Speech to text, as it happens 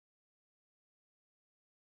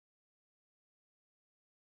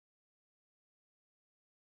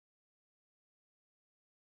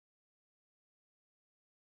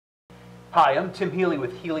Hi, I'm Tim Healy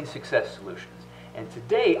with Healy Success Solutions, and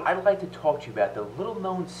today I'd like to talk to you about the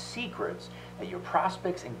little-known secrets that your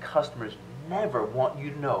prospects and customers never want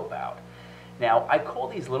you to know about. Now, I call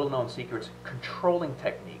these little-known secrets controlling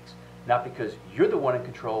techniques, not because you're the one in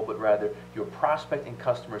control, but rather your prospect and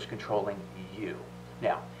customers controlling you.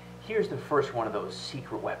 Now, here's the first one of those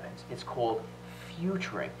secret weapons. It's called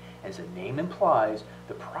futuring. As the name implies,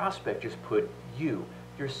 the prospect just put you,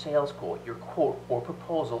 your sales call, your quote, or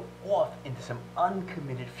proposal off into some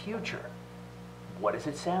uncommitted future. What does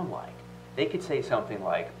it sound like? They could say something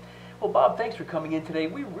like, well, Bob, thanks for coming in today.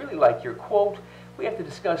 We really like your quote. We have to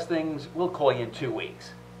discuss things. We'll call you in 2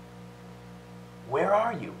 weeks. Where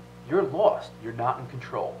are you? You're lost. You're not in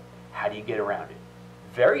control. How do you get around it?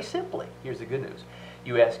 Very simply. Here's the good news.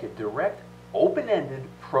 You ask a direct, open-ended,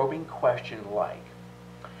 probing question like,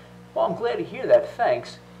 well, I'm glad to hear that.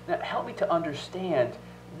 Thanks. Now, help me to understand,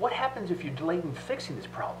 what happens if you're delayed in fixing this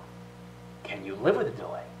problem? Can you live with a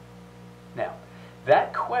delay? Now,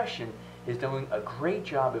 that question is doing a great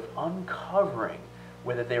job of uncovering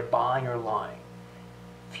whether they're buying or lying.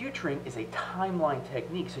 Futuring is a timeline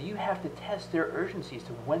technique, so you have to test their urgency as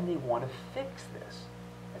to when they want to fix this.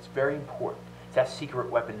 That's very important. That's secret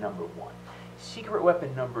weapon number 1. Secret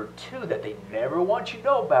weapon number 2 that they never want you to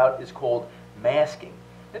know about is called masking.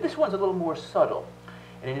 Now, this one's a little more subtle,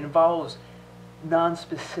 and it involves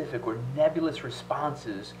non-specific or nebulous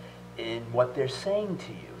responses in what they're saying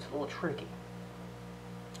to you. It's a little tricky.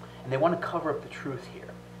 And they want to cover up the truth here.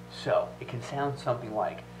 So it can sound something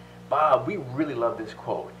like, Bob, we really love this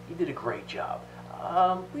quote. You did a great job.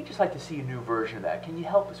 We'd just like to see a new version of that. Can you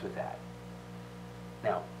help us with that?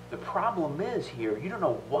 Now, the problem is here, you don't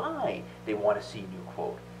know why they want to see a new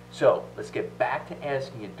quote. So let's get back to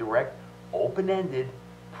asking a direct, open-ended,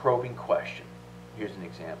 probing question. Here's an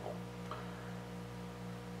example.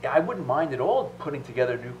 I wouldn't mind at all putting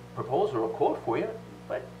together a new proposal or quote for you,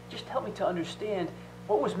 but just help me to understand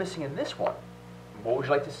what was missing in this one. What would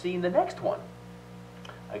you like to see in the next one?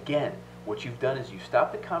 Again, what you've done is you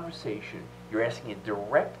stop the conversation, you're asking a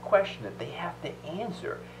direct question that they have to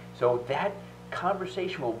answer, so that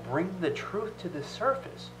conversation will bring the truth to the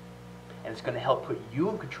surface, and it's going to help put you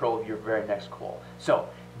in control of your very next call. So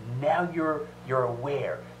now you're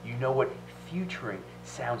aware. You know what futuring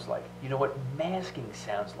sounds like. You know what masking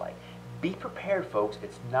sounds like. Be prepared, folks.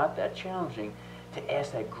 It's not that challenging to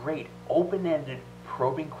ask that great open-ended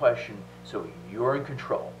probing question so you're in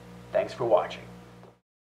control. Thanks for watching.